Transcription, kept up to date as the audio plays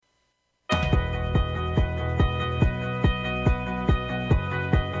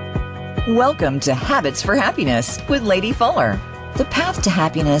Welcome to Habits for Happiness with Lady Fuller. The path to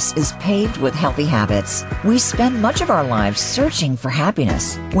happiness is paved with healthy habits. We spend much of our lives searching for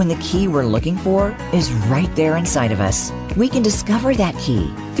happiness when the key we're looking for is right there inside of us. We can discover that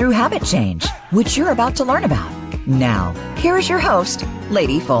key through habit change, which you're about to learn about. Now, here is your host,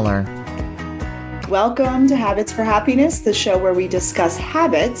 Lady Fuller. Welcome to Habits for Happiness, the show where we discuss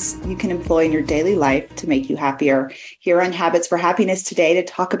habits you can employ in your daily life to make you happier. Here on Habits for Happiness today to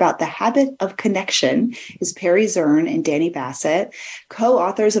talk about the habit of connection is Perry Zurn and Danny Bassett,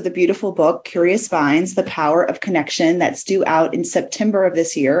 co-authors of the beautiful book, Curious Vines, The Power of Connection, that's due out in September of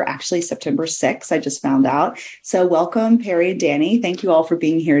this year, actually September 6th, I just found out. So welcome, Perry and Danny. Thank you all for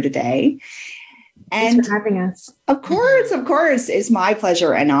being here today. Thanks for having us. Of course. It's my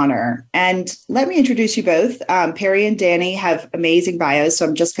pleasure and honor. And let me introduce you both. Perry and Danny have amazing bios, so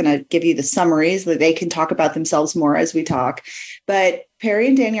I'm just going to give you the summaries that they can talk about themselves more as we talk. But Perry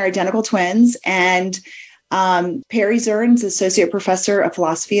and Danny are identical twins, and Perry Zurn's associate professor of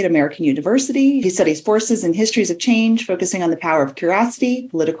philosophy at American University. He studies forces and histories of change, focusing on the power of curiosity,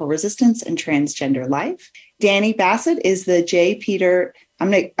 political resistance, and transgender life. Danny Bassett is the J. Peter, I'm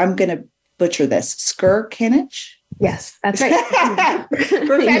going to butcher this, Skirkinich? Yes, that's right.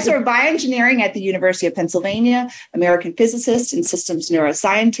 Professor of bioengineering at the University of Pennsylvania, American physicist and systems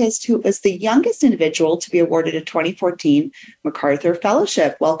neuroscientist, who was the youngest individual to be awarded a 2014 MacArthur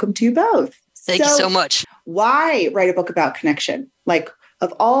Fellowship. Welcome to you both. Thank you so much. Why write a book about connection? Like,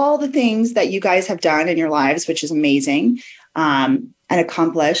 of all the things that you guys have done in your lives, which is amazing and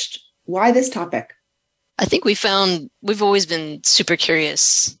accomplished, why this topic? I think we've always been super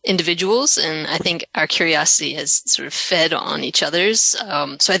curious individuals, and I think our curiosity has sort of fed on each other's.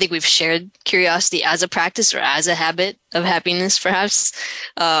 So I think we've shared curiosity as a practice or as a habit of happiness, perhaps,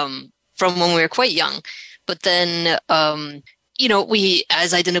 from when we were quite young. But then, we,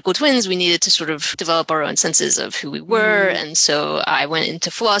 as identical twins, we needed to sort of develop our own senses of who we were. And so I went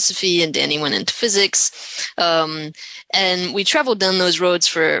into philosophy and Danny went into physics. And we traveled down those roads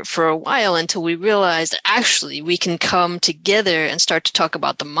for a while until we realized that actually we can come together and start to talk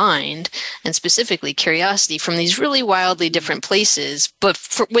about the mind and specifically curiosity from these really wildly different places, but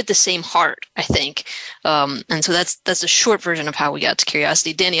with the same heart, I think. And so that's a short version of how we got to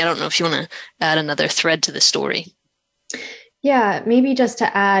curiosity. Danny, I don't know if you want to add another thread to the story. Yeah, maybe just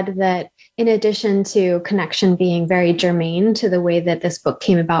to add that in addition to connection being very germane to the way that this book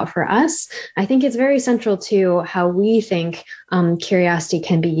came about for us, I think it's very central to how we think curiosity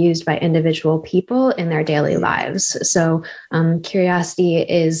can be used by individual people in their daily lives. So curiosity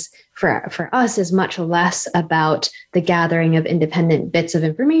is for us is much less about the gathering of independent bits of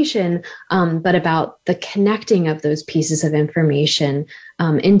information, but about the connecting of those pieces of information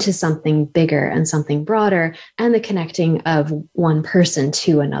into something bigger and something broader, and the connecting of one person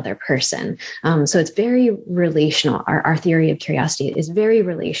to another person. So it's very relational. Our theory of curiosity is very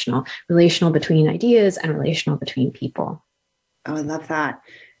relational between ideas and relational between people. Oh, I love that.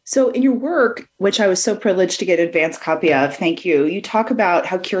 So in your work, which I was so privileged to get an advanced copy of, thank you, you talk about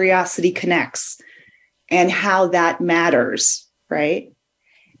how curiosity connects and how that matters, right?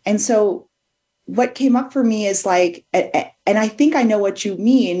 And so what came up for me is like, and I think I know what you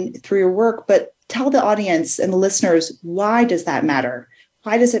mean through your work, but tell the audience and the listeners, why does that matter?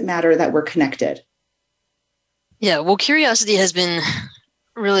 Why does it matter that we're connected? Yeah, well, curiosity has been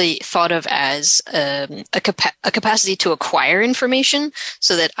really thought of as a capacity to acquire information,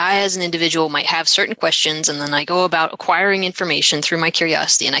 so that I as an individual might have certain questions, and then I go about acquiring information through my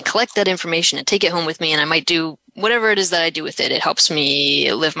curiosity, and I collect that information and take it home with me, and I might do whatever it is that I do with it. It helps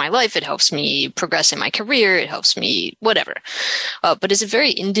me live my life. It helps me progress in my career. It helps me whatever. But it's a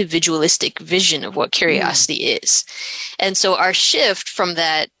very individualistic vision of what curiosity is. And so our shift from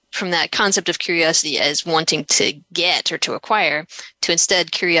that concept of curiosity as wanting to get or to acquire to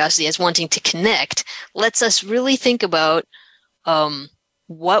instead curiosity as wanting to connect lets us really think about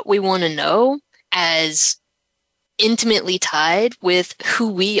what we want to know as intimately tied with who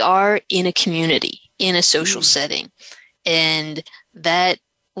we are in a community, in a social setting. And that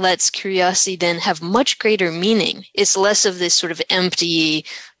lets curiosity then have much greater meaning. It's less of this sort of empty,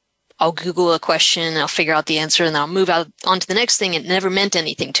 I'll Google a question, I'll figure out the answer, and then I'll move on to the next thing. It never meant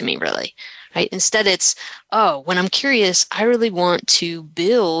anything to me, really, right? Instead, it's, when I'm curious, I really want to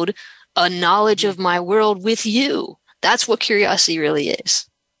build a knowledge of my world with you. That's what curiosity really is.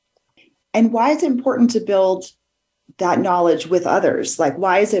 And why is it important to build that knowledge with others? Like,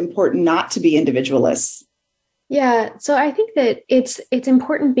 why is it important not to be individualists? Yeah, so I think that it's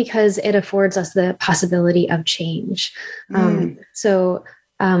important because it affords us the possibility of change.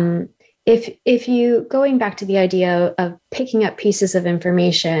 if you, going back to the idea of picking up pieces of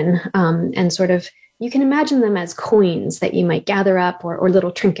information, and sort of, you can imagine them as coins that you might gather up, or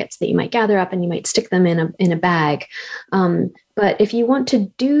little trinkets that you might gather up and you might stick them in a bag. But if you want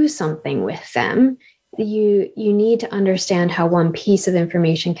to do something with them, you need to understand how one piece of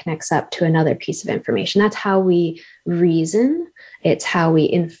information connects up to another piece of information. That's how we reason. It's how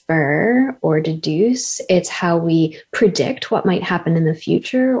we infer or deduce. It's how we predict what might happen in the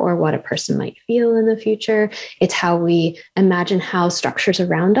future or what a person might feel in the future. It's how we imagine how structures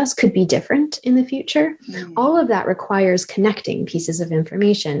around us could be different in the future. Mm-hmm. All of that requires connecting pieces of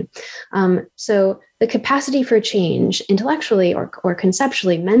information. So the capacity for change intellectually or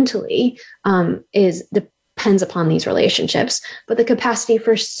conceptually, mentally, depends upon these relationships. But the capacity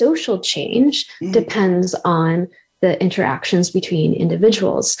for social change depends on the interactions between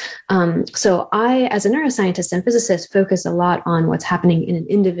individuals. So I, as a neuroscientist and physicist, focus a lot on what's happening in an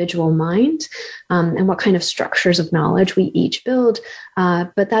individual mind, and what kind of structures of knowledge we each build.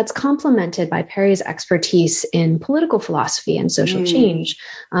 But that's complemented by Perry's expertise in political philosophy and social change,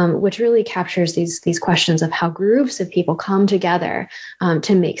 which really captures these questions of how groups of people come together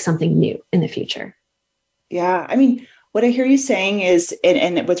to make something new in the future. Yeah, I mean, what I hear you saying is,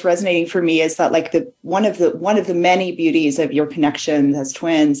 and what's resonating for me is that, like, one of the many beauties of your connection as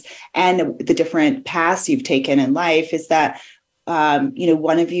twins and the different paths you've taken in life is that,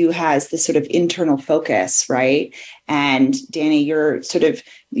 one of you has this sort of internal focus, right? And Danny, you're sort of,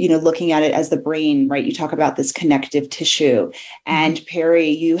 looking at it as the brain, right? You talk about this connective tissue. And Perry,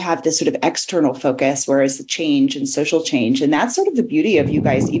 you have this sort of external focus, whereas the change and social change. And that's sort of the beauty of you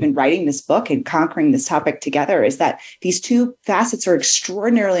guys even writing this book and conquering this topic together, is that these two facets are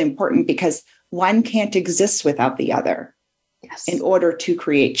extraordinarily important because one can't exist without the other. Yes. In order to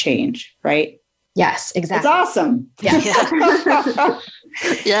create change, right? Yes, exactly. It's awesome. Yeah.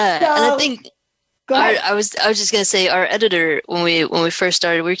 Yeah. So, and I think I was just going to say, our editor, when we first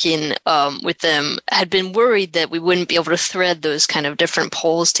started working with them, had been worried that we wouldn't be able to thread those kind of different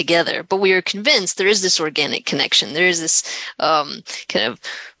poles together. But we were convinced there is this organic connection. There is this kind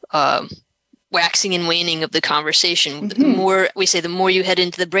of waxing and waning of the conversation. The more you head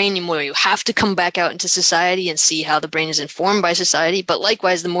into the brain, the more you have to come back out into society and see how the brain is informed by society. But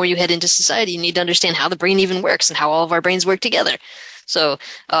likewise, the more you head into society, you need to understand how the brain even works and how all of our brains work together. So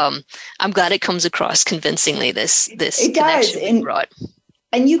I'm glad it comes across convincingly, this connection we brought.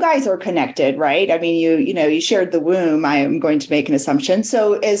 And you guys are connected, right? I mean, you shared the womb. I am going to make an assumption.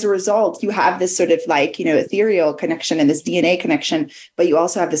 So as a result, you have this sort of ethereal connection and this DNA connection, but you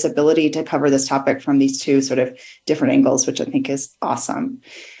also have this ability to cover this topic from these two sort of different angles, which I think is awesome.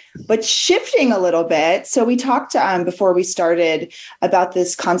 But shifting a little bit, so we talked before we started about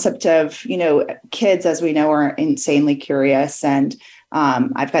this concept of, kids, as we know, are insanely curious. And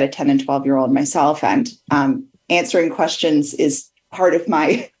I've got a 10 and 12-year-old myself, and answering questions is part of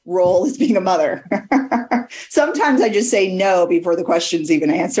my role as being a mother. Sometimes I just say no before the question's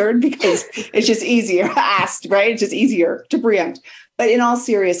even answered because it's just easier asked, right? It's just easier to preempt. But in all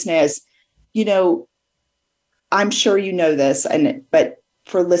seriousness, I'm sure you know this, but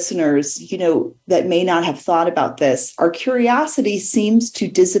for listeners, that may not have thought about this, our curiosity seems to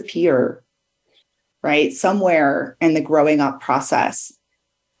disappear, right? Somewhere in the growing up process.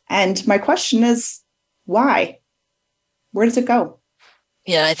 And my question is, why? Where does it go?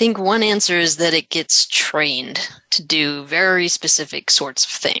 Yeah, I think one answer is that it gets trained to do very specific sorts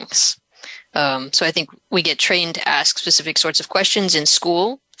of things. So I think we get trained to ask specific sorts of questions in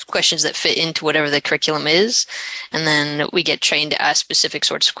school, questions that fit into whatever the curriculum is. And then we get trained to ask specific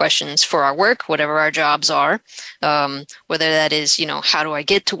sorts of questions for our work, whatever our jobs are, whether that is, how do I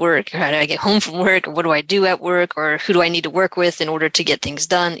get to work, or how do I get home from work, or what do I do at work, or who do I need to work with in order to get things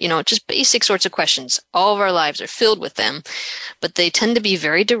done? Just basic sorts of questions. All of our lives are filled with them, but they tend to be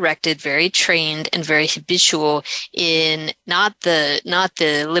very directed, very trained, and very habitual in not the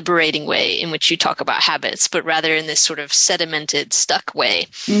liberating way in which you talk about habits, but rather in this sort of sedimented, stuck way.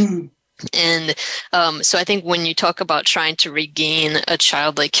 And so I think when you talk about trying to regain a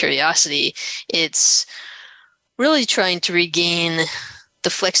childlike curiosity, it's really trying to regain the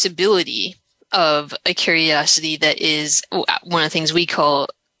flexibility of a curiosity that is one of the things we call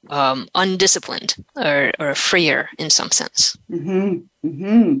undisciplined or freer in some sense.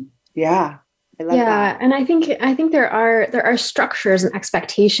 Yeah. I love that. And I think there are structures and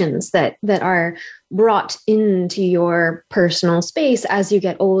expectations that are brought into your personal space as you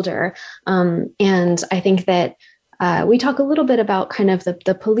get older. And I think that we talk a little bit about kind of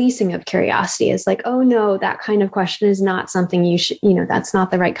the policing of curiosity is like, oh no, that kind of question is not something you should, that's not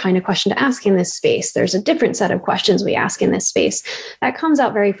the right kind of question to ask in this space. There's a different set of questions we ask in this space. That comes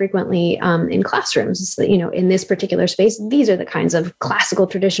out very frequently in classrooms. So, in this particular space, these are the kinds of classical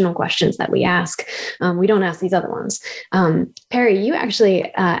traditional questions that we ask. We don't ask these other ones. Perry, you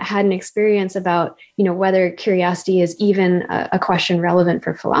actually had an experience about, whether curiosity is even a question relevant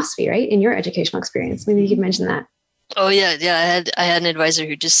for philosophy, right? In your educational experience, maybe you could mention that. Oh yeah. I had an advisor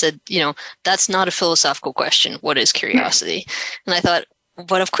who just said, that's not a philosophical question. What is curiosity? And I thought,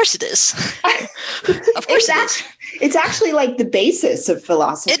 but of course it is. Of course it is. It's actually like the basis of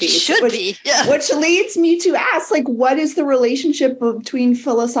philosophy. It should be. Yeah. Which leads me to ask, what is the relationship between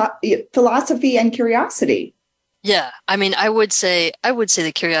philosophy and curiosity? Yeah, I mean, I would say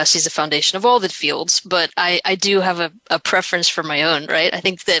that curiosity is the foundation of all the fields, but I do have a preference for my own, right? I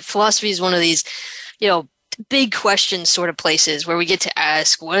think that philosophy is one of these, big question sort of places where we get to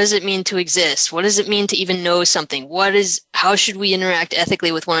ask, what does it mean to exist? What does it mean to even know something? How should we interact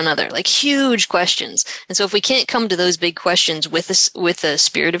ethically with one another? Like huge questions. And so if we can't come to those big questions with a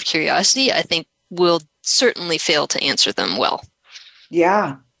spirit of curiosity, I think we'll certainly fail to answer them well.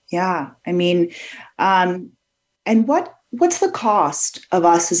 Yeah. I mean, and what's the cost of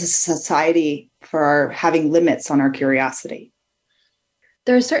us as a society for having limits on our curiosity?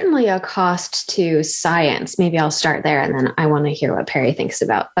 There's certainly a cost to science. Maybe I'll start there, and then I want to hear what Perry thinks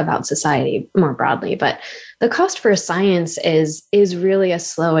about society more broadly. But the cost for science is really a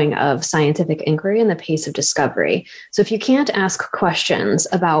slowing of scientific inquiry and the pace of discovery. So if you can't ask questions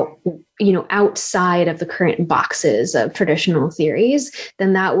about, outside of the current boxes of traditional theories,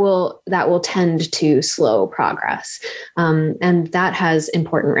 then that will tend to slow progress. And that has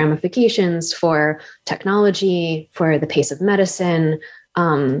important ramifications for technology, for the pace of medicine,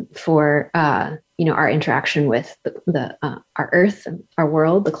 for our interaction with our Earth, our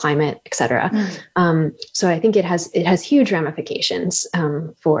world, the climate, et cetera. So I think it has huge ramifications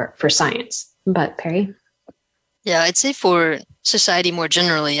for science. But Perry? Yeah, I'd say for society more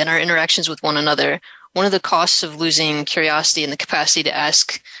generally and our interactions with one another, one of the costs of losing curiosity and the capacity to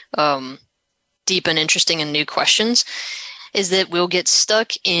ask deep and interesting and new questions is that we'll get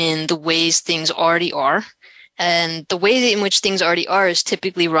stuck in the ways things already are. And the way in which things already are is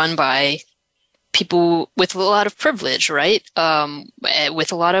typically run by people with a lot of privilege, right?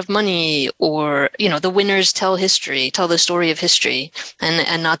 With a lot of money, or, the winners tell the story of history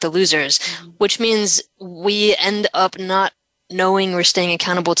and not the losers, which means we end up not knowing or staying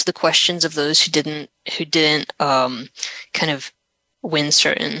accountable to the questions of those who didn't kind of win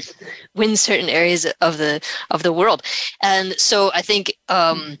certain areas of the world. And so I think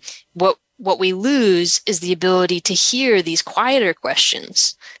what we lose is the ability to hear these quieter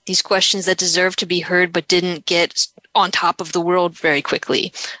questions, these questions that deserve to be heard but didn't get on top of the world very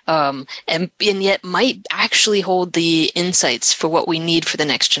quickly, and yet might actually hold the insights for what we need for the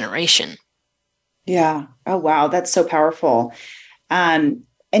next generation. Yeah. Oh, wow. That's so powerful. And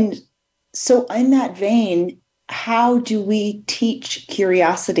so in that vein, how do we teach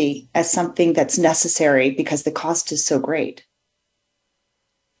curiosity as something that's necessary because the cost is so great?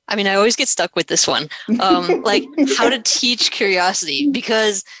 I mean, I always get stuck with this one, like how to teach curiosity,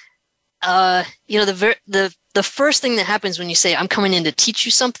 because, the first thing that happens when you say, I'm coming in to teach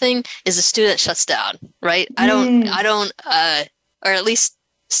you something, is the student shuts down, right? I don't, or at least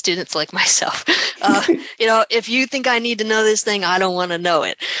students like myself, if you think I need to know this thing, I don't want to know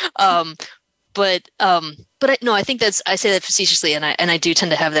it. I think I say that facetiously, and I do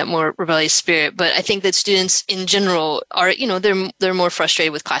tend to have that more rebellious spirit. But I think that students in general are, they're more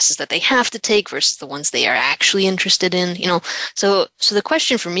frustrated with classes that they have to take versus the ones they are actually interested in. So the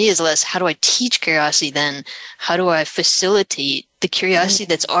question for me is less, how do I teach curiosity than how do I facilitate the curiosity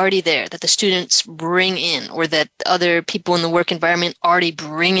that's already there, that the students bring in, or that other people in the work environment already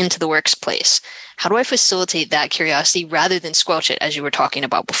bring into the workplace? How do I facilitate that curiosity rather than squelch it, as you were talking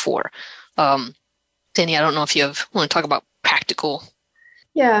about before? Danny, I don't know if you want to talk about practical.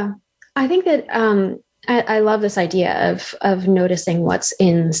 Yeah, I think that I love this idea of noticing what's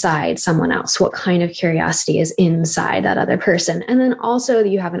inside someone else, what kind of curiosity is inside that other person. And then also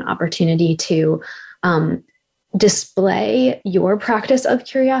you have an opportunity to display your practice of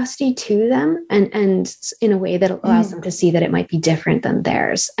curiosity to them and in a way that allows them to see that it might be different than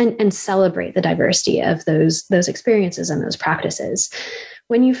theirs, and celebrate the diversity of those experiences and those practices.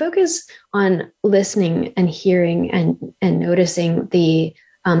 When you focus on listening and hearing and noticing the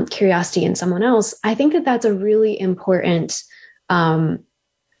curiosity in someone else, I think that that's a really important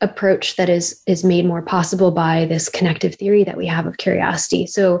approach that is made more possible by this connective theory that we have of curiosity.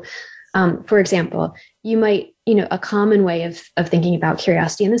 So, for example, you might, a common way of thinking about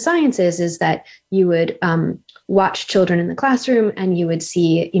curiosity in the sciences is that you would watch children in the classroom and you would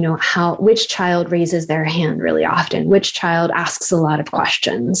see, which child raises their hand really often, which child asks a lot of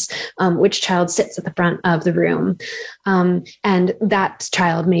questions, which child sits at the front of the room. And that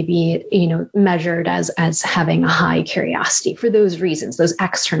child may be, measured as having a high curiosity for those reasons, those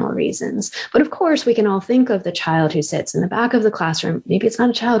external reasons. But of course, we can all think of the child who sits in the back of the classroom. Maybe it's not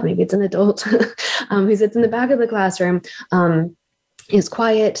a child, maybe it's an adult who sits in the back of the classroom, is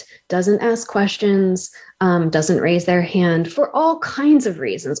quiet, doesn't ask questions, doesn't raise their hand for all kinds of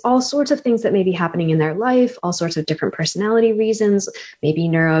reasons, all sorts of things that may be happening in their life, all sorts of different personality reasons, maybe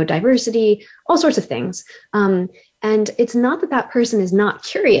neurodiversity, all sorts of things. And it's not that person is not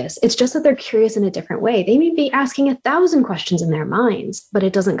curious. It's just that they're curious in a different way. They may be asking 1,000 questions in their minds, but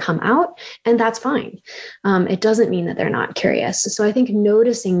it doesn't come out, and that's fine. It doesn't mean that they're not curious. So I think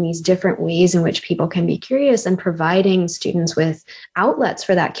noticing these different ways in which people can be curious and providing students with outlets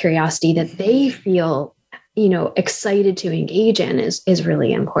for that curiosity that they feel, excited to engage in is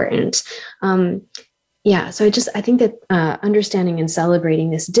really important. So I think that understanding and celebrating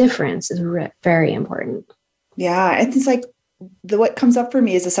this difference is very important. Yeah. It's like what comes up for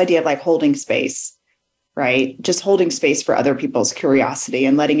me is this idea of like holding space, right? Just holding space for other people's curiosity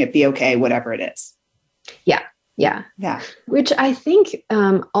and letting it be okay, whatever it is. Yeah. Which I think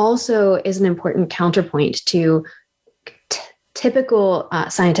also is an important counterpoint to typical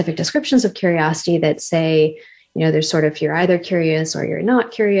scientific descriptions of curiosity that say, there's sort of, you're either curious or you're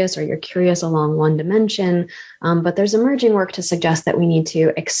not curious, or you're curious along one dimension. But there's emerging work to suggest that we need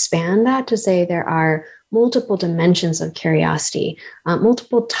to expand that to say there are multiple dimensions of curiosity,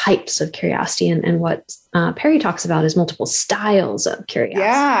 multiple types of curiosity. And what Perry talks about is multiple styles of curiosity.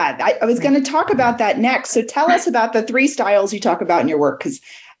 Yeah, I was going to talk about that next. So tell us about the 3 styles you talk about in your work, because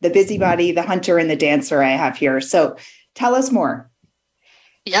the busybody, the hunter, and the dancer I have here. So tell us more.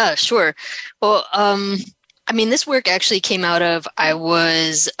 Yeah, sure. Well, this work actually came out of, I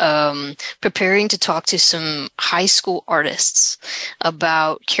was preparing to talk to some high school artists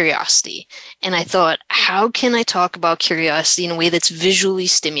about curiosity. And I thought, how can I talk about curiosity in a way that's visually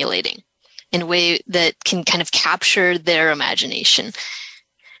stimulating, in a way that can kind of capture their imagination?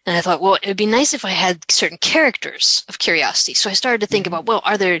 And I thought, well, it would be nice if I had certain characters of curiosity. So I started to think about, well,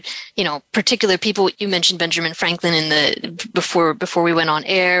 are there, particular people? You mentioned Benjamin Franklin before we went on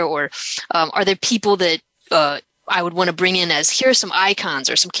air, or are there people that I would want to bring in as, here are some icons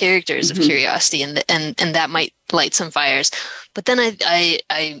or some characters of curiosity, and that might light some fires. But then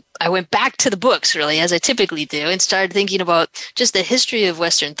I went back to the books, really, as I typically do, and started thinking about just the history of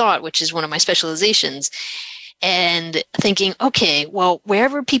Western thought, which is one of my specializations, and thinking, okay, well,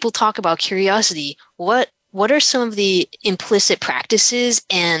 wherever people talk about curiosity, what are some of the implicit practices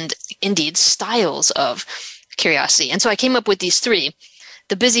and indeed styles of curiosity? And so I came up with these 3.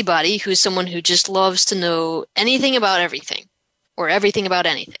 The busybody, who's someone who just loves to know anything about everything, or everything about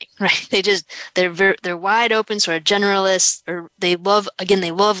anything, right? They're wide open, sort of generalists, or they love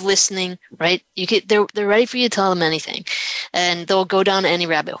listening, right? They're ready for you to tell them anything, and they'll go down any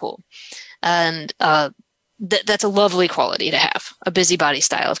rabbit hole. And that's a lovely quality to have, a busybody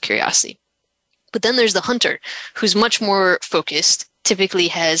style of curiosity. But then there's the hunter, who's much more focused, typically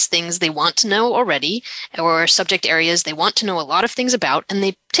has things they want to know already, or subject areas they want to know a lot of things about, and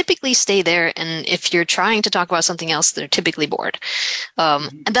they typically stay there. And if you're trying to talk about something else, they're typically bored.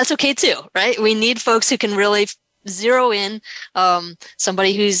 And that's okay too, right? We need folks who can really zero in.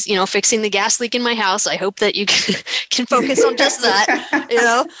 Somebody who's, fixing the gas leak in my house. I hope that you can focus on just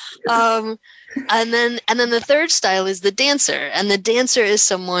that, And then the third style is the dancer. And the dancer is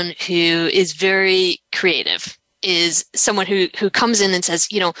someone who is very creative, is someone who comes in and says,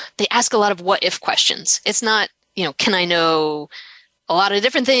 they ask a lot of what if questions. It's not, can I know a lot of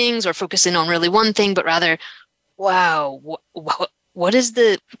different things or focus in on really one thing, but rather, wow, what is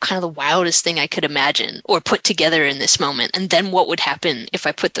the kind of the wildest thing I could imagine or put together in this moment? And then what would happen if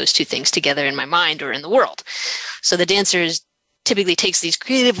I put those 2 things together in my mind or in the world? So the dancer typically takes these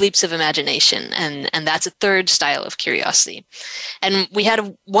creative leaps of imagination, and that's a third style of curiosity. And we had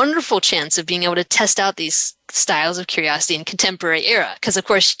a wonderful chance of being able to test out these styles of curiosity in contemporary era, because of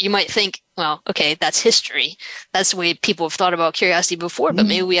course you might think, well, okay, that's history, that's the way people have thought about curiosity before, but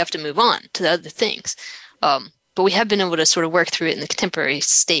maybe we have to move on to the other things. But we have been able to sort of work through it in the contemporary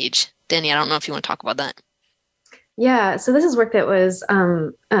stage. Danny, I don't know if you want to talk about that. Yeah, so this is work that was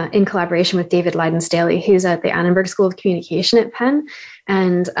in collaboration with David Leyden-Staley, who's at the Annenberg School of Communication at Penn.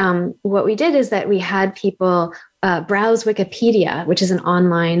 And what we did is that we had people browse Wikipedia, which is an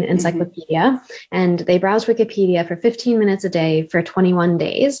online encyclopedia. And they browsed Wikipedia for 15 minutes a day for 21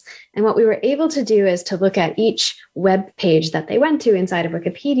 days. And what we were able to do is to look at each web page that they went to inside of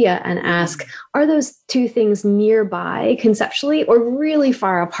Wikipedia and ask, are those two things nearby conceptually or really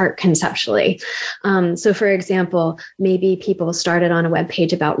far apart conceptually? So for example, maybe people started on a web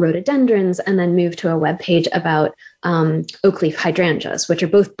page about rhododendrons and then moved to a web page about oak leaf hydrangeas, which are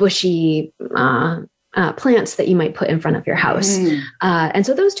both bushy plants that you might put in front of your house. And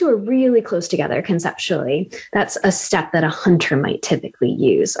so those two are really close together conceptually. That's a step that a hunter might typically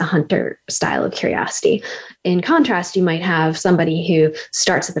use, a hunter style of curiosity. In contrast, you might have somebody who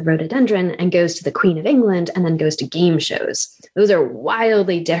starts at the rhododendron and goes to the Queen of England and then goes to game shows. Those are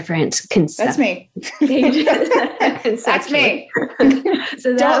wildly different concepts. That's me. That's me.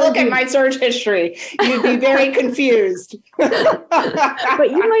 So don't look at my search history. You'd be very confused.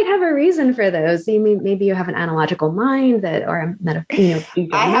 But you might have a reason for those. Maybe you have an analogical mind that, or a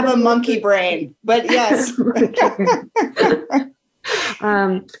I have a monkey brain, but yes.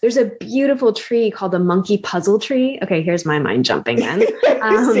 There's a beautiful tree called the monkey puzzle tree. Okay, here's my mind jumping then.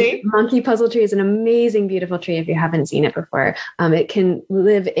 Monkey puzzle tree is an amazing, beautiful tree if you haven't seen it before. It can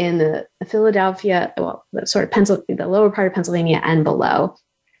live in Philadelphia, well, sort of the lower part of Pennsylvania and below.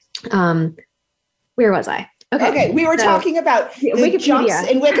 Where was I? Okay, we were talking about the jumps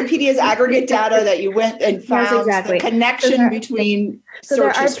in Wikipedia's aggregate data that you went and found the connection between. So there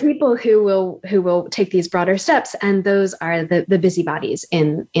are people who will take these broader steps, and those are the busybodies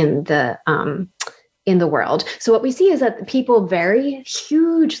in the world. So what we see is that people vary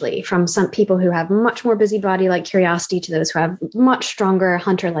hugely from some people who have much more busybody-like curiosity to those who have much stronger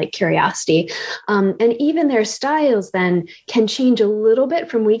hunter-like curiosity. And even their styles then can change a little bit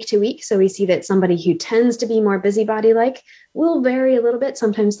from week to week. So we see that somebody who tends to be more busybody-like will vary a little bit.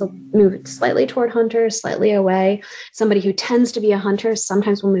 Sometimes they'll move slightly toward hunter, slightly away. Somebody who tends to be a hunter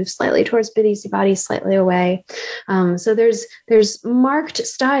sometimes will move slightly towards busybody, slightly away. So there's marked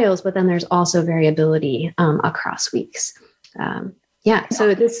styles, but then there's also variability across weeks.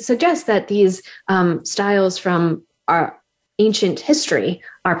 So this suggests that these styles from our ancient history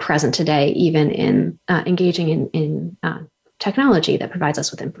are present today, even in engaging in technology that provides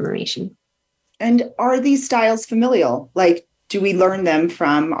us with information. And are these styles familial? Like, do we learn them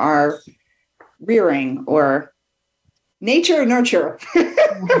from our rearing or nature or nurture?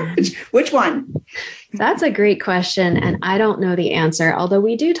 Which one? That's a great question. And I don't know the answer, although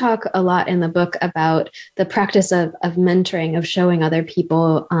we do talk a lot in the book about the practice of mentoring, of showing other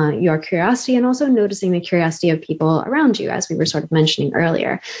people your curiosity and also noticing the curiosity of people around you, as we were sort of mentioning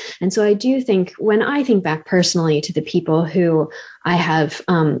earlier. And so I do think, when I think back personally to the people who I have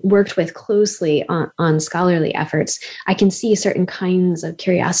worked with closely on scholarly efforts, I can see certain kinds of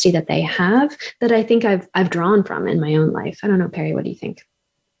curiosity that they have that I think I've drawn from in my own life. I don't know, Perry, what do you think?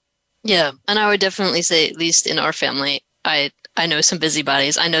 Yeah, and I would definitely say, at least in our family, I know some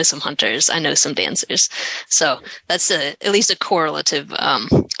busybodies, I know some hunters, I know some dancers. So that's at least a correlative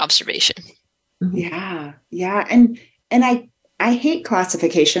observation. Yeah. And I hate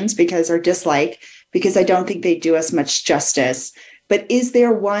classifications because I don't think they do us much justice. But is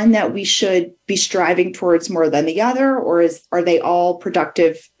there one that we should be striving towards more than the other, or are they all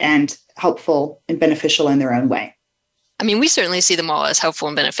productive and helpful and beneficial in their own way? I mean, we certainly see them all as helpful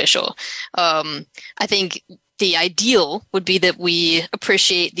and beneficial. I think the ideal would be that we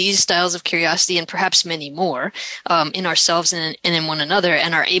appreciate these styles of curiosity and perhaps many more in ourselves and in one another,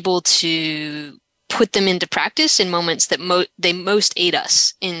 and are able to put them into practice in moments that they most aid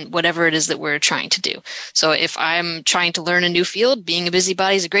us in whatever it is that we're trying to do. So if I'm trying to learn a new field, being a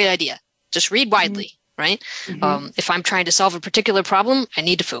busybody is a great idea. Just read widely. Right? Mm-hmm. If I'm trying to solve a particular problem, I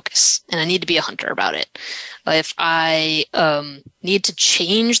need to focus and I need to be a hunter about it. If I need to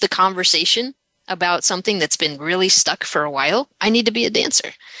change the conversation about something that's been really stuck for a while, I need to be a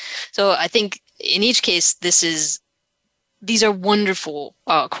dancer. So I think in each case, these are wonderful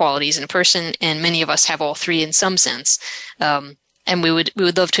qualities in a person, and many of us have all three in some sense. And we would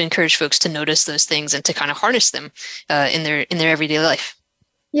love to encourage folks to notice those things and to kind of harness them in their everyday life.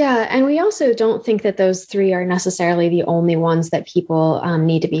 Yeah, and we also don't think that those three are necessarily the only ones that people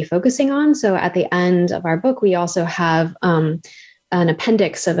need to be focusing on. So at the end of our book, we also have an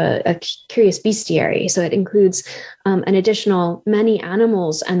appendix of a curious bestiary. So it includes an additional many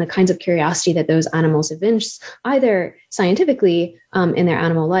animals and the kinds of curiosity that those animals evince, either scientifically in their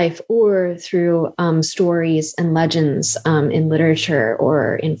animal life or through stories and legends in literature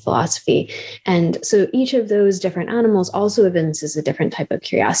or in philosophy. And so each of those different animals also evinces a different type of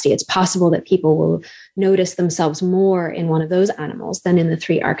curiosity. It's possible that people will notice themselves more in one of those animals than in the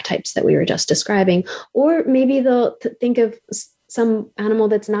three archetypes that we were just describing, or maybe they'll think of some animal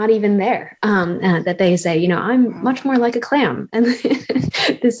that's not even there, that they say, you know, I'm much more like a clam, and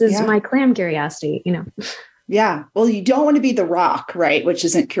this is my clam curiosity, you know. Yeah. Well, you don't want to be the rock, right? Which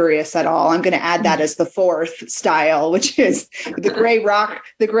isn't curious at all. I'm going to add that as the fourth style, which is the gray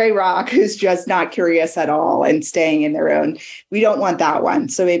rock who's just not curious at all and staying in their own. We don't want that one.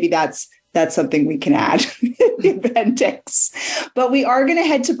 So maybe that's something we can add in the appendix. But we are going to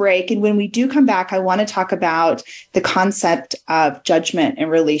head to break. And when we do come back, I want to talk about the concept of judgment in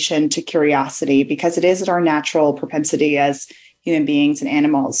relation to curiosity, because it is our natural propensity as human beings and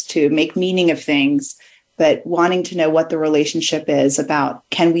animals to make meaning of things, but wanting to know what the relationship is about,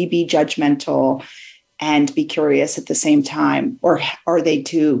 can we be judgmental and be curious at the same time? Or are they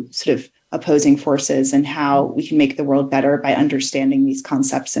two sort of opposing forces, and how we can make the world better by understanding these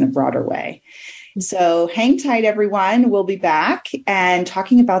concepts in a broader way? So hang tight, everyone. We'll be back and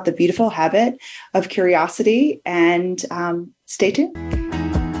talking about the beautiful habit of curiosity, and stay tuned.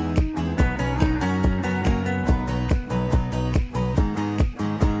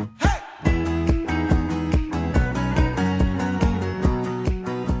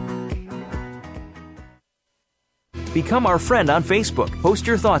 Become our friend on Facebook. Post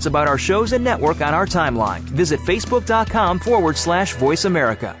your thoughts about our shows and network on our timeline. Visit facebook.com/Voice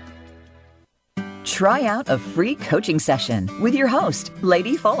America. Try out a free coaching session with your host,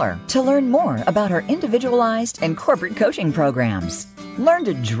 Lady Fuller, to learn more about her individualized and corporate coaching programs. Learn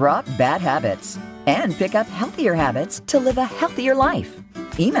to drop bad habits and pick up healthier habits to live a healthier life.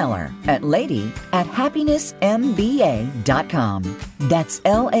 Email her at lady@happinessmba.com. That's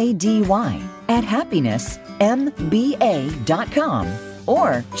LADY@happinessmba.com.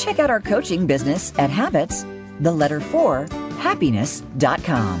 Or check out our coaching business at Habits, the letter 4,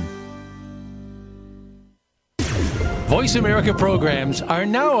 happiness.com. Voice America programs are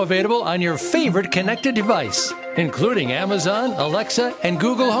now available on your favorite connected device, including Amazon, Alexa, and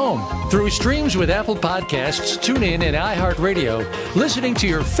Google Home. Through streams with Apple Podcasts, TuneIn, and iHeartRadio, listening to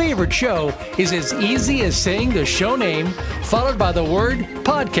your favorite show is as easy as saying the show name followed by the word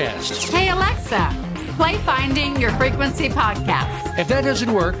podcast. Hey, Alexa, play Finding Your Frequency podcast. If that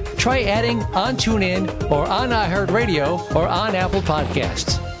doesn't work, try adding on TuneIn or on iHeartRadio or on Apple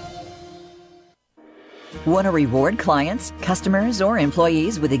Podcasts. Want to reward clients, customers, or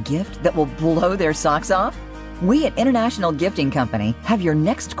employees with a gift that will blow their socks off? We at International Gifting Company have your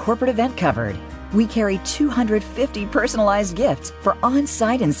next corporate event covered. We carry 250 personalized gifts for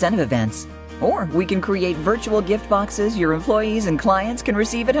on-site incentive events. Or we can create virtual gift boxes your employees and clients can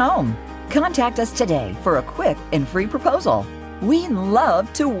receive at home. Contact us today for a quick and free proposal. We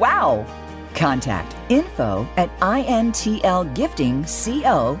love to wow! Contact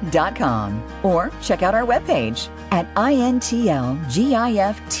info@intlgiftingco.com or check out our webpage at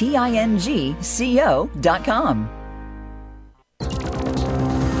intlgiftingco.com.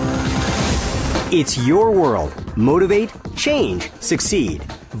 It's your world. Motivate, change, succeed.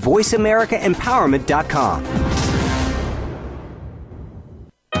 VoiceAmericaEmpowerment.com.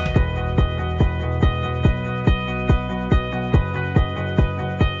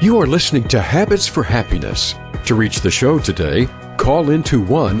 You are listening to Habits for Happiness. To reach the show today, call into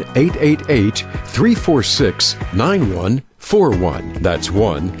 1-888-346-9141. That's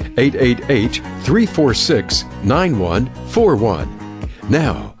 1-888-346-9141.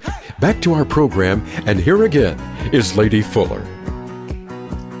 Now, back to our program, and here again is Lady Fuller.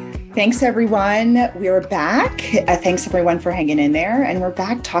 Thanks, everyone. We're back. Thanks, everyone, for hanging in there. And we're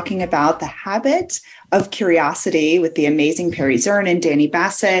back talking about the habit of curiosity with the amazing Perry Zurn and Danny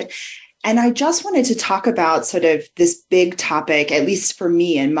Bassett. And I just wanted to talk about sort of this big topic, at least for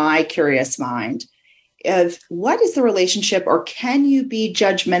me in my curious mind, of what is the relationship, or can you be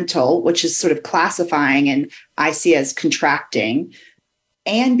judgmental, which is sort of classifying and I see as contracting,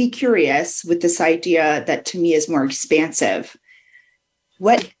 and be curious with this idea that to me is more expansive?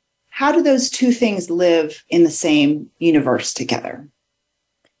 How do those two things live in the same universe together?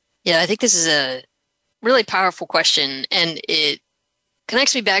 Yeah, I think this is a really powerful question, and it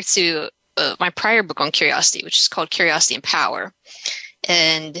connects me back to my prior book on curiosity, which is called Curiosity and Power.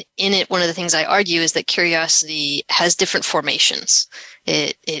 And in it, one of the things I argue is that curiosity has different formations.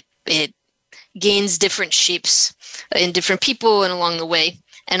 It gains different shapes in different people and along the way.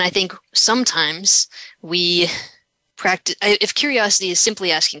 And I think sometimes we practice, if curiosity is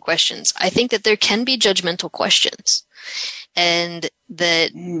simply asking questions, I think that there can be judgmental questions, and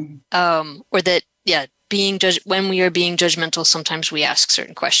that, or that, being when we are being judgmental, sometimes we ask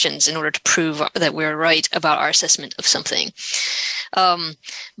certain questions in order to prove that we're right about our assessment of something.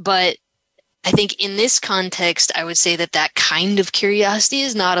 But I think in this context, I would say that that kind of curiosity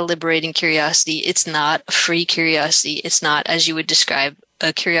is not a liberating curiosity. It's not a free curiosity. It's not, as you would describe,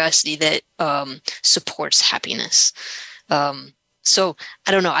 a curiosity that supports happiness. So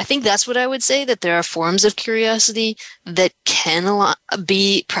I don't know. I think that's what I would say, that there are forms of curiosity that can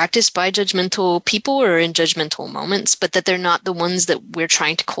be practiced by judgmental people or in judgmental moments, but that they're not the ones that we're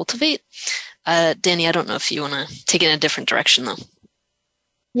trying to cultivate. Danny, I don't know if you want to take it in a different direction, though.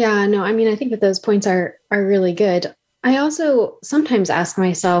 Yeah, no, I mean, I think that those points are really good. I also sometimes ask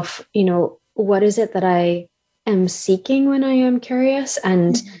myself, what is it that I am seeking when I am curious?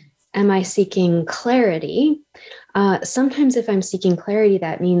 And am I seeking clarity? Sometimes if I'm seeking clarity,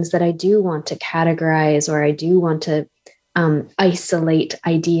 that means that I do want to categorize, or I do want to isolate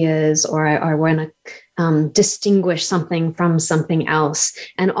ideas, or I want to distinguish something from something else.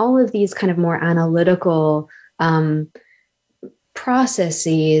 And all of these kind of more analytical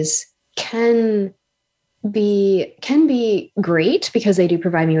processes can be great because they do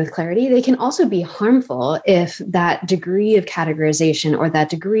provide me with clarity. They can also be harmful if that degree of categorization or that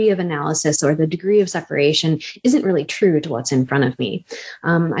degree of analysis or the degree of separation isn't really true to what's in front of me.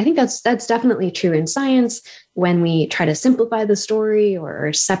 I think that's definitely true in science when we try to simplify the story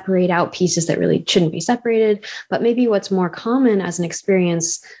or separate out pieces that really shouldn't be separated. But maybe what's more common as an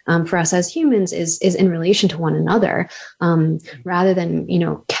experience for us as humans is in relation to one another, rather than,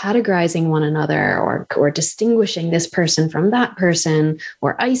 categorizing one another or distinguishing this person from that person,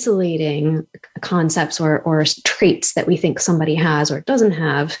 or isolating concepts or traits that we think somebody has or doesn't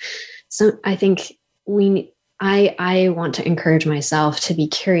have. So I think I want to encourage myself to be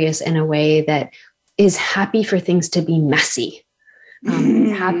curious in a way that is happy for things to be messy,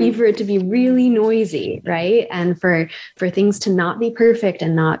 happy for it to be really noisy, right? And for things to not be perfect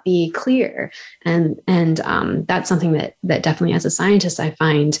and not be clear. And that's something that definitely, as a scientist, I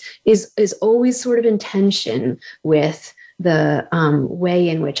find is always sort of in tension with the way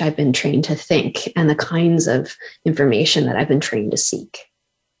in which I've been trained to think and the kinds of information that I've been trained to seek.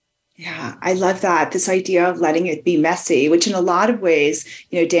 Yeah, I love that. This idea of letting it be messy, which in a lot of ways,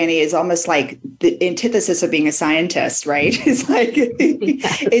 Danny, is almost like the antithesis of being a scientist, right? It's like,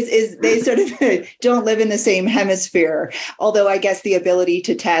 is they sort of don't live in the same hemisphere. Although I guess the ability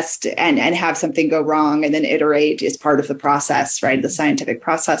to test and have something go wrong and then iterate is part of the process, right? The scientific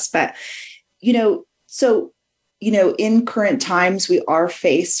process. But, in current times, we are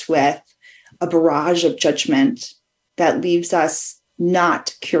faced with a barrage of judgment that leaves us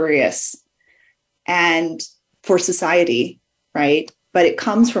not curious, and for society, right? But it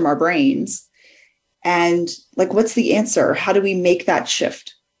comes from our brains. And what's the answer? How do we make that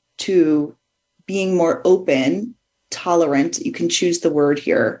shift to being more open, tolerant? You can choose the word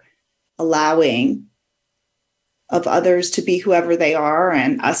here, allowing of others to be whoever they are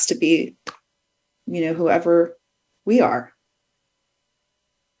and us to be, whoever we are.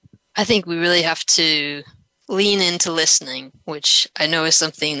 I think we really have to lean into listening, which I know is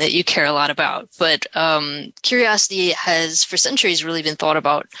something that you care a lot about. But curiosity has, for centuries, really been thought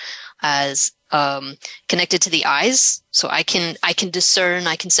about as connected to the eyes. So I can discern,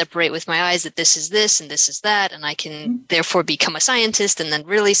 I can separate with my eyes that this is this and this is that, and I can therefore become a scientist and then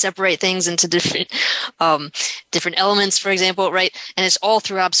really separate things into different elements, for example, right? And it's all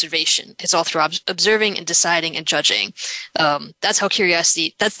through observation. It's all through observing and deciding and judging. That's how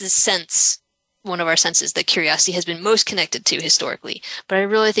curiosity, that's the sense, one of our senses that curiosity has been most connected to historically. But I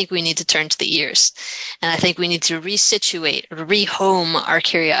really think we need to turn to the ears. And I think we need to resituate or rehome our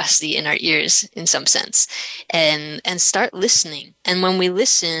curiosity in our ears in some sense and start listening. And when we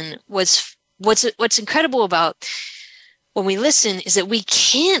listen, what's incredible about when we listen is that we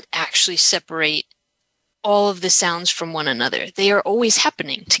can't actually separate all of the sounds from one another. They are always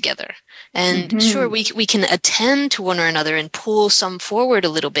happening together. And sure, we can attend to one or another and pull some forward a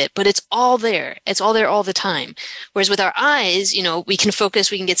little bit, but it's all there. It's all there all the time. Whereas with our eyes, we can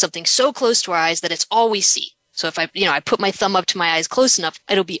focus, we can get something so close to our eyes that it's all we see. So if I put my thumb up to my eyes close enough,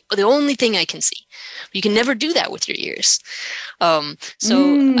 it'll be the only thing I can see. You can never do that with your ears.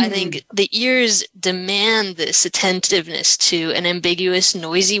 I think the ears demand this attentiveness to an ambiguous,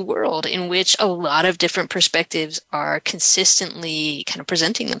 noisy world in which a lot of different perspectives are consistently kind of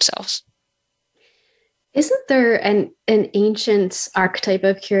presenting themselves. Isn't there an ancient archetype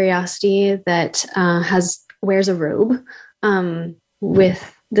of curiosity that has wears a robe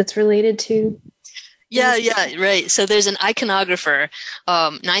that's related to. Yeah, right. So there's an iconographer,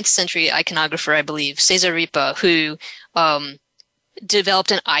 9th century iconographer, I believe, Cesar Ripa, who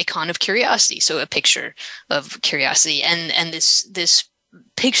developed an icon of curiosity, so a picture of curiosity, and this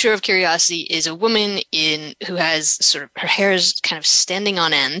picture of curiosity is a woman who has sort of her hair is kind of standing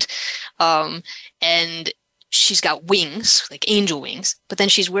on end, and she's got wings, like angel wings, but then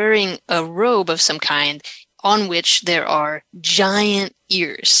she's wearing a robe of some kind on which there are giant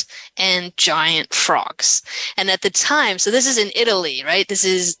ears and giant frogs. And at the time, so this is in Italy, right? This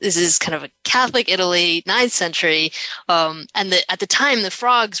is kind of a Catholic Italy, 9th century. And at the time, the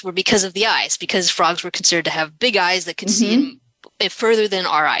frogs were because of the eyes, because frogs were considered to have big eyes that could see it further than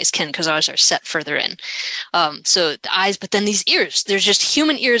our eyes can, because ours are set further in. So the eyes, but then these ears, there's just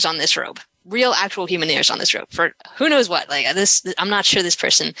human ears on this robe. Real actual human ears on this robe for who knows what. Like this, I'm not sure this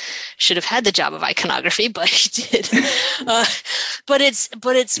person should have had the job of iconography, but he did. But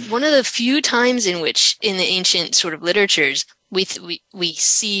it's one of the few times in which in the ancient sort of literatures we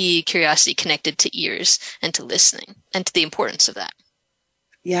see curiosity connected to ears and to listening and to the importance of that.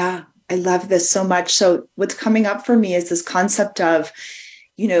 Yeah, I love this so much. So what's coming up for me is this concept of,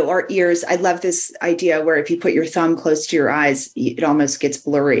 our ears. I love this idea where if you put your thumb close to your eyes, it almost gets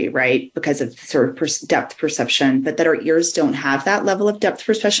blurry, right? Because of sort of depth perception, but that our ears don't have that level of depth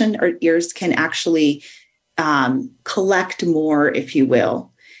perception. Our ears can actually collect more, if you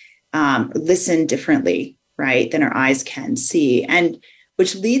will, listen differently, right, than our eyes can see. And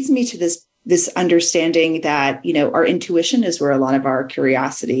which leads me to this understanding that, our intuition is where a lot of our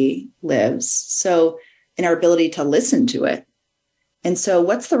curiosity lives. So in our ability to listen to it. And so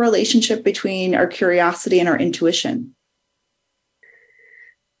what's the relationship between our curiosity and our intuition?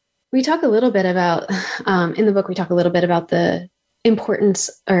 We talk a little bit about, in the book, we talk a little bit about the importance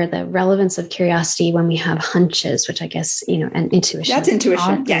or the relevance of curiosity when we have hunches, which I guess, and intuition. That's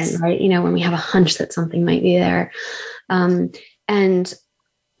intuition, often, yes. Right? When we have a hunch that something might be there. And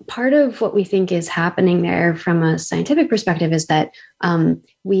part of what we think is happening there from a scientific perspective is that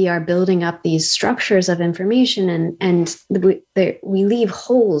we are building up these structures of information and we leave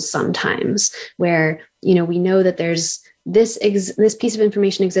holes sometimes where, we know that there's this piece of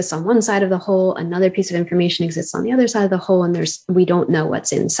information exists on one side of the hole, another piece of information exists on the other side of the hole, and we don't know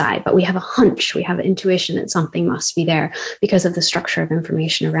what's inside, but we have a hunch, we have an intuition that something must be there because of the structure of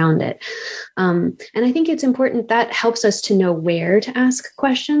information around it. And I think it's important that helps us to know where to ask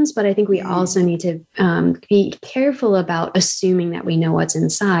questions, but I think we also need to be careful about assuming that we know what's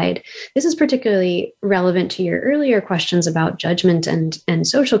inside. This is particularly relevant to your earlier questions about judgment and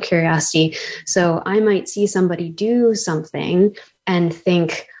social curiosity. So I might see somebody do something and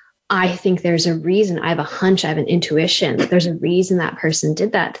I think there's a reason. I have a hunch, I have an intuition that there's a reason that person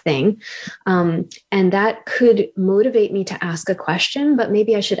did that thing. And that could motivate me to ask a question, but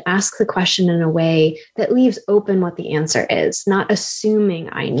maybe I should ask the question in a way that leaves open what the answer is, not assuming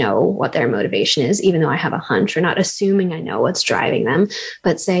I know what their motivation is, even though I have a hunch, or not assuming I know what's driving them,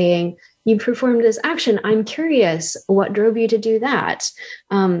 but saying, you performed this action. I'm curious, what drove you to do that?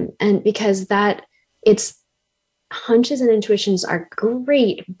 And because hunches and intuitions are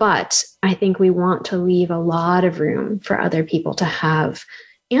great, but I think we want to leave a lot of room for other people to have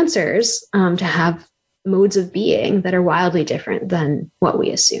answers, to have modes of being that are wildly different than what we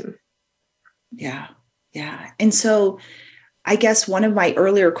assume. Yeah. And so I guess one of my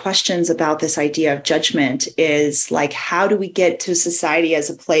earlier questions about this idea of judgment is like, how do we get to society as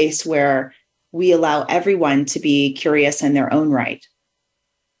a place where we allow everyone to be curious in their own right?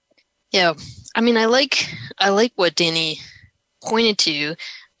 Yeah. I mean, I like what Danny pointed to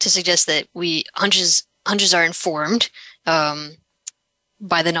suggest that hunches are informed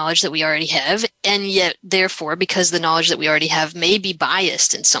by the knowledge that we already have, and yet therefore, because the knowledge that we already have may be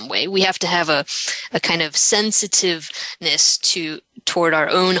biased in some way, we have to have a kind of sensitiveness toward our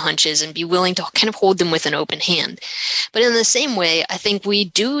own hunches and be willing to kind of hold them with an open hand. But in the same way, I think we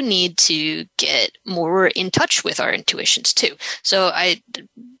do need to get more in touch with our intuitions too. So I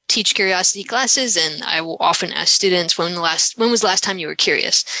teach curiosity classes, and I will often ask students, when was the last time you were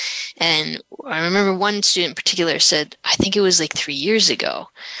curious? And I remember one student in particular said, I think it was like 3 years ago.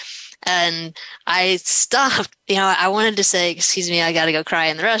 And I stopped, I wanted to say, excuse me, I got to go cry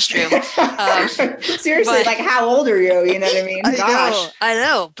in the restroom. Seriously, like how old are you? You know what I mean? I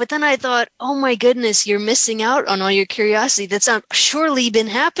know. But then I thought, oh my goodness, you're missing out on all your curiosity. That's not surely been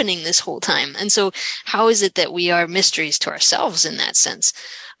happening this whole time. And so how is it that we are mysteries to ourselves in that sense?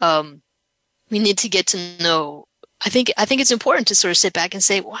 We need to get to know think it's important to sort of sit back and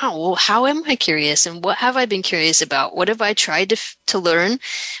say, wow, well, how am I curious, and what have I been curious about? What have I tried to learn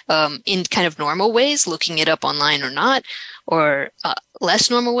in kind of normal ways, looking it up online or not, or less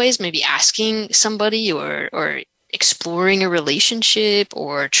normal ways, maybe asking somebody or exploring a relationship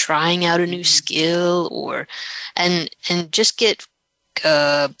or trying out a new skill, or and just get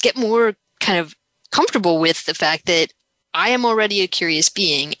more kind of comfortable with the fact that I am already a curious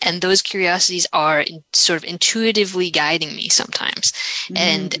being, and those curiosities are sort of intuitively guiding me sometimes.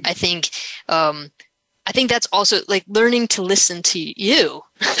 And I think that's also like learning to listen to you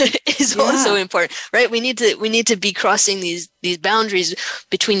is also important, right? We need to be crossing these boundaries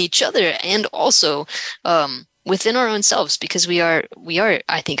between each other and also within our own selves, because we are,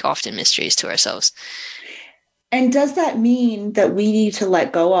 I think, often mysterious to ourselves. And does that mean that we need to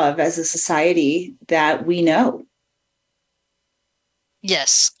let go of, as a society, that we know?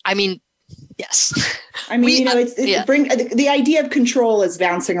 Yes. I mean, yes. I mean, the idea of control is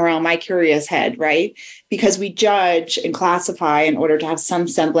bouncing around my curious head, right? Because we judge and classify in order to have some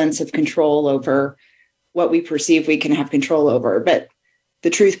semblance of control over what we perceive we can have control over. But the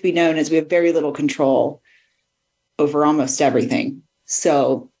truth be known is we have very little control over almost everything.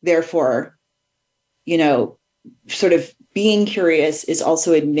 So therefore, sort of being curious is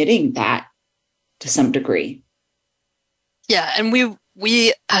also admitting that to some degree. Yeah. And we've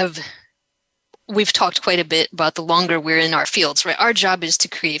talked quite a bit about the longer we're in our fields, right? Our job is to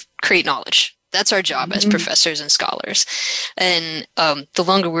create knowledge. That's our job as professors and scholars. And the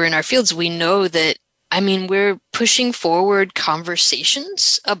longer we're in our fields, we know that, we're pushing forward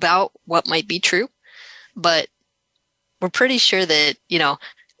conversations about what might be true, but we're pretty sure that,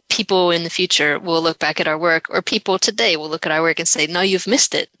 people in the future will look back at our work, or people today will look at our work and say, no, you've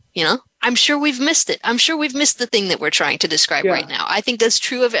missed it. I'm sure we've missed it. I'm sure we've missed the thing that we're trying to describe right now. I think that's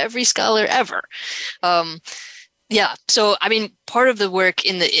true of every scholar ever. So, part of the work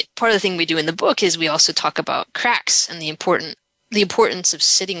part of the thing we do in the book is we also talk about cracks and the importance of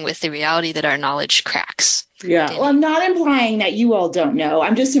sitting with the reality that our knowledge cracks. Yeah. Well, I'm not implying that you all don't know.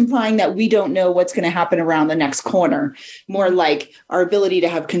 I'm just implying that we don't know what's going to happen around the next corner. More like our ability to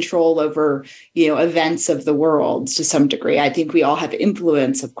have control over, events of the world to some degree. I think we all have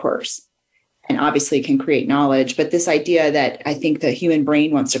influence, of course, and obviously can create knowledge. But this idea that I think the human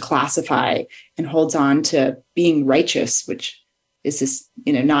brain wants to classify and holds on to being righteous, which is this,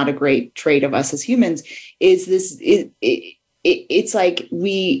 not a great trait of us as humans, is this, it's like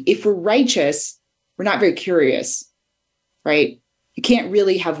if we're righteous, we're not very curious, right? You can't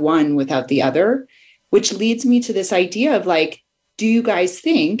really have one without the other, which leads me to this idea of like, do you guys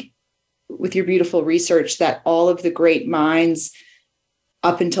think, with your beautiful research, that all of the great minds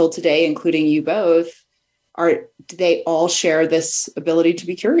up until today, including you both, do they all share this ability to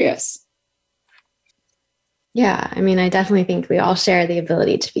be curious? Yeah, I definitely think we all share the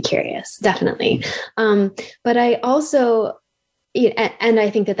ability to be curious, definitely. But I also, and I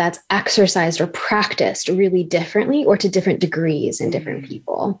think that that's exercised or practiced really differently or to different degrees in different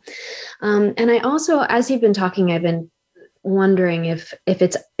people. And I also, as you've been talking, I've been wondering if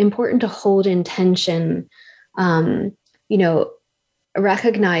it's important to hold in tension,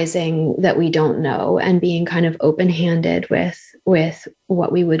 recognizing that we don't know and being kind of open-handed with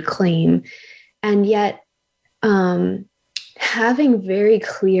what we would claim, and yet having very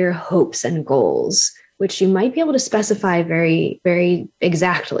clear hopes and goals, which you might be able to specify very, very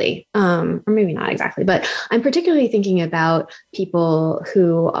exactly, or maybe not exactly, but I'm particularly thinking about people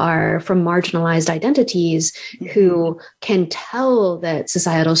who are from marginalized identities who can tell that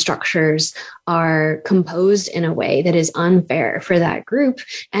societal structures are composed in a way that is unfair for that group,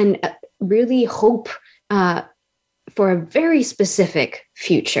 and really hope for a very specific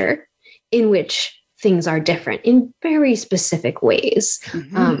future in which things are different in very specific ways,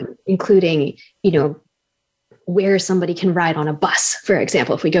 including, where somebody can ride on a bus, for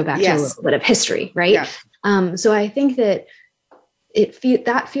example, if we go back to a little bit of history, right? Yeah. So I think that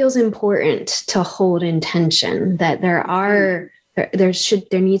that feels important to hold in tension, that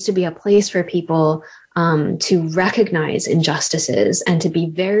there needs to be a place for people to recognize injustices and to be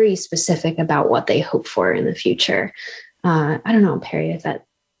very specific about what they hope for in the future. I don't know, Perry, if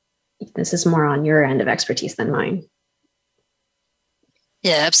this is more on your end of expertise than mine.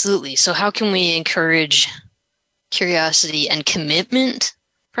 Yeah, absolutely. So how can we encourage curiosity and commitment,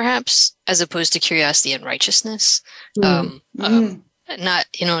 perhaps, as opposed to curiosity and righteousness? Not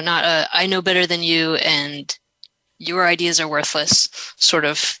I know better than you and your ideas are worthless sort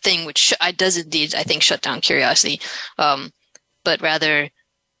of thing, which does indeed, I think, shut down curiosity. But rather,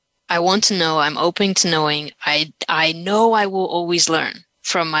 I want to know, I'm open to knowing, I know I will always learn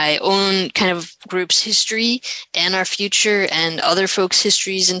from my own kind of group's history and our future and other folks'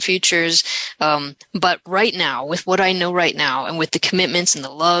 histories and futures. But right now, with what I know right now and with the commitments and the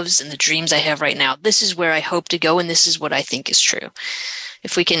loves and the dreams I have right now, this is where I hope to go. And this is what I think is true.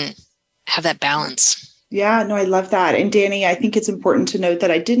 If we can have that balance. Yeah, no, I love that. And Danny, I think it's important to note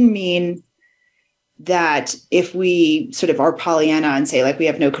that I didn't mean that if we sort of are Pollyanna and say, like, we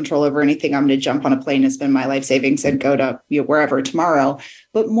have no control over anything, I'm going to jump on a plane and spend my life savings and go to wherever tomorrow,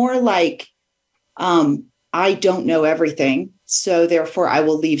 but more like, I don't know everything. So therefore I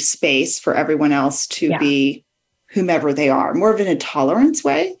will leave space for everyone else to be whomever they are, more of in a tolerance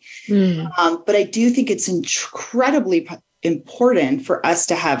way. But I do think it's incredibly important for us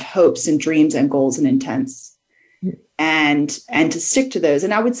to have hopes and dreams and goals and intents. And to stick to those.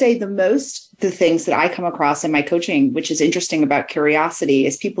 And I would say the things that I come across in my coaching, which is interesting about curiosity,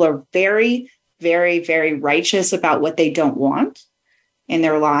 is people are very, very, very righteous about what they don't want in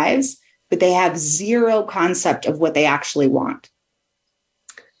their lives, but they have zero concept of what they actually want.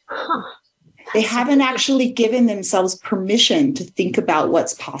 They haven't actually given themselves permission to think about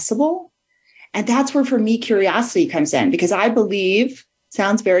what's possible. And that's where, for me, curiosity comes in, because I believe,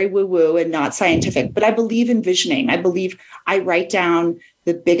 sounds very woo-woo and not scientific, but I believe in visioning. I believe I write down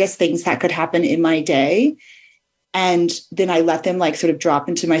the biggest things that could happen in my day. And then I let them like sort of drop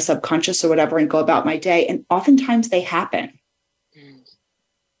into my subconscious or whatever and go about my day. And oftentimes they happen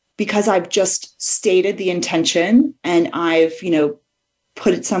because I've just stated the intention and I've,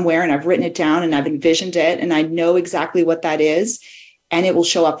 put it somewhere and I've written it down and I've envisioned it and I know exactly what that is. And it will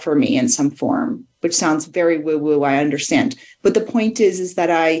show up for me in some form, which sounds very woo-woo, I understand. But the point is that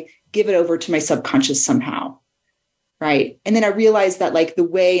I give it over to my subconscious somehow, right? And then I realize that like the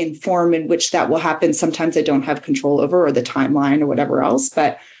way and form in which that will happen, sometimes I don't have control over, or the timeline or whatever else.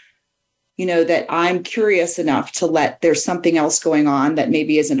 But, that I'm curious enough to let there's something else going on that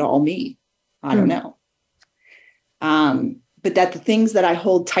maybe isn't all me. I don't know. But that the things that I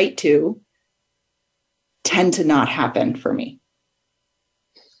hold tight to tend to not happen for me.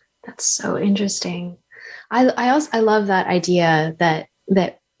 That's so interesting. I love that idea that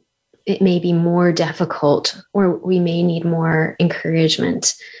it may be more difficult, or we may need more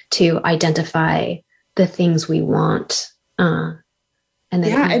encouragement to identify the things we want. And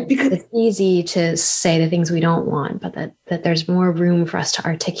that it's easy to say the things we don't want, but that there's more room for us to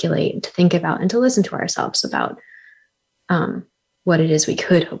articulate, to think about, and to listen to ourselves about what it is we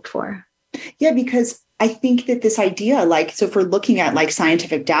could hope for. Yeah, because I think that this idea, so if we're looking at like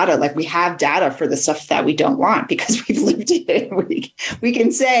scientific data, like we have data for the stuff that we don't want because we've lived it. We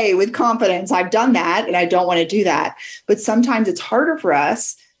can say with confidence, I've done that and I don't want to do that. But sometimes it's harder for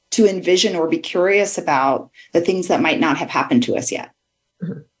us to envision or be curious about the things that might not have happened to us yet.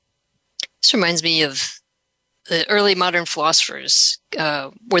 Mm-hmm. This reminds me of the early modern philosophers,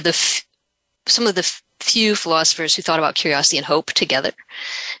 were some of the few philosophers who thought about curiosity and hope together.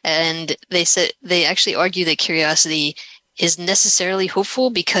 And they actually argue that curiosity is necessarily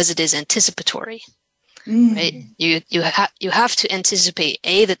hopeful because it is anticipatory, right? You have to anticipate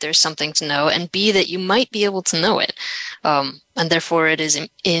A, that there's something to know, and B, that you might be able to know it. And therefore it is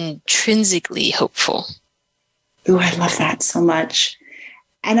intrinsically hopeful. Ooh, I love that so much.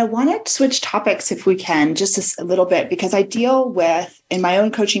 And I want to switch topics if we can, just a little bit, because I deal with, in my own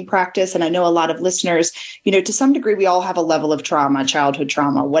coaching practice, and I know a lot of listeners, to some degree, we all have a level of trauma, childhood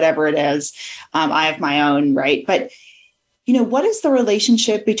trauma, whatever it is. I have my own, right? But, what is the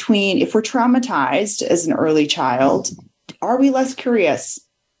relationship between, if we're traumatized as an early child, are we less curious?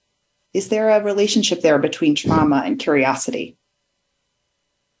 Is there a relationship there between trauma and curiosity?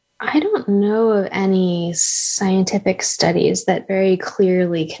 I don't know of any scientific studies that very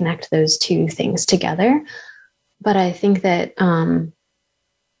clearly connect those two things together, but I think that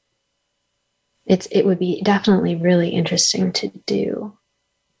it would be definitely really interesting to do.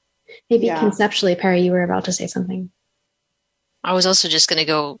 Maybe conceptually, Perry, you were about to say something. I was also just going to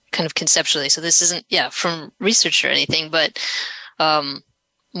go kind of conceptually. So this isn't, from research or anything, but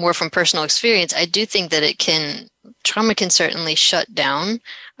more from personal experience. I do think that trauma can certainly shut down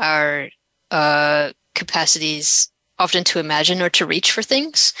our capacities often to imagine or to reach for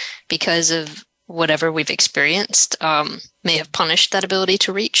things because of whatever we've experienced may have punished that ability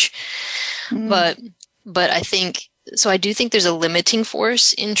to reach. But I do think there's a limiting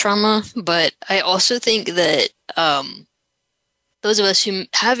force in trauma, but I also think that those of us who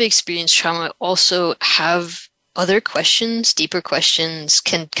have experienced trauma also have other questions, deeper questions,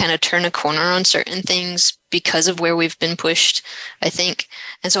 can kind of turn a corner on certain things because of where we've been pushed, I think.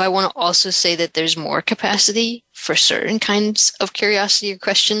 And so I want to also say that there's more capacity for certain kinds of curiosity or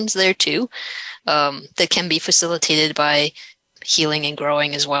questions there too, that can be facilitated by healing and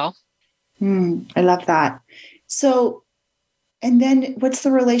growing as well. I love that. So, and then what's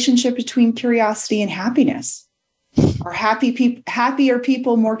the relationship between curiosity and happiness? Are happier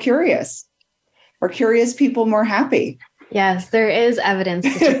people more curious? Or curious people more happy? Yes, there is evidence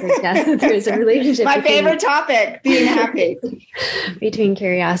to suggest that there's a relationship. My favorite topic, being happy. Between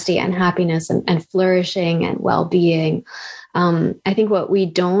curiosity and happiness and flourishing and well-being. I think what we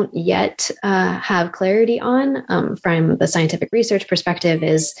don't yet have clarity on from the scientific research perspective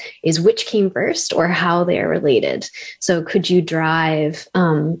is which came first or how they are related. So could you drive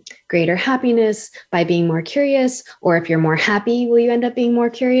greater happiness by being more curious? Or if you're more happy, will you end up being more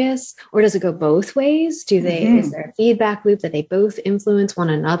curious? Or does it go both ways? Is there a feedback loop that they both influence one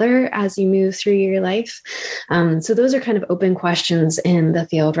another as you move through your life? So those are kind of open questions in the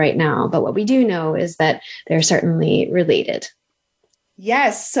field right now. But what we do know is that they're certainly related.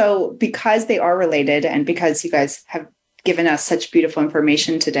 Yes. So because they are related and because you guys have given us such beautiful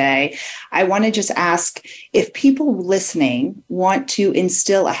information today, I want to just ask if people listening want to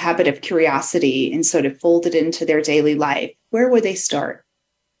instill a habit of curiosity and sort of fold it into their daily life, where would they start?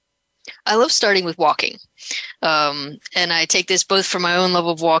 I love starting with walking. And I take this both from my own love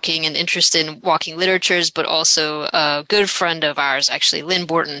of walking and interest in walking literatures, but also a good friend of ours, actually, Lynn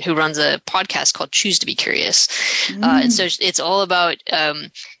Borton, who runs a podcast called Choose to Be Curious. And so it's all about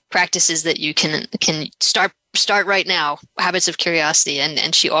practices that you can start right now, habits of curiosity.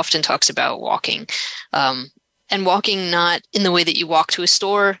 And she often talks about walking. And walking not in the way that you walk to a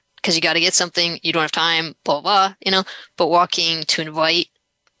store because you got to get something, you don't have time, blah, blah, but walking to invite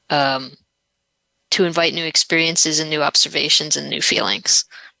new experiences and new observations and new feelings.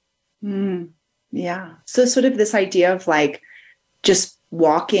 Yeah. So sort of this idea of like just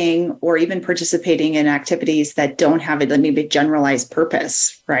walking or even participating in activities that don't have a maybe generalized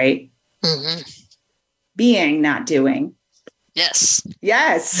purpose, right? Mm-hmm. Being, not doing. Yes.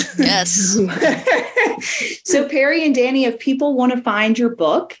 Yes. Yes. So Perry and Danny, if people want to find your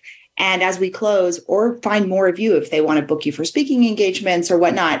book, and as we close, or find more of you, if they want to book you for speaking engagements or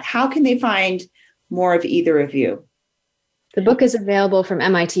whatnot, how can they find more of either of you? The book is available from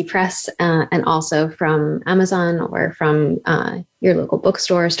MIT Press and also from Amazon or from your local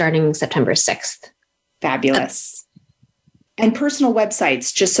bookstore starting September 6th. Fabulous. And personal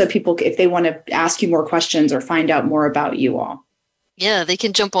websites, just so people, if they want to ask you more questions or find out more about you all. Yeah, they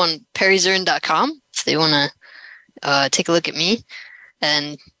can jump on perryzern.com if they want to take a look at me.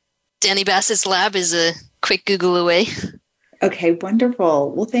 And Danny Bassett's lab is a quick Google away. Okay,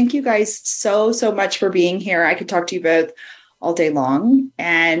 wonderful. Well, thank you guys so much for being here. I could talk to you both all day long.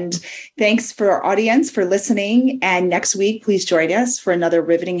 And thanks for our audience for listening. And next week, please join us for another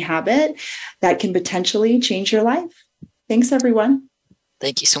riveting habit that can potentially change your life. Thanks, everyone.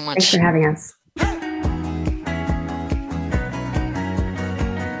 Thank you so much. Thanks for having us.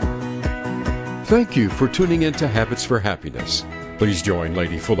 Thank you for tuning in to Habits for Happiness. Please join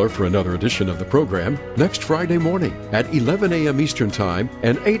Lady Fuller for another edition of the program next Friday morning at 11 a.m. Eastern Time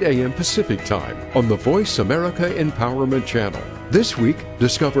and 8 a.m. Pacific Time on the Voice America Empowerment Channel. This week,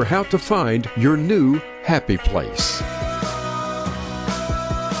 discover how to find your new happy place.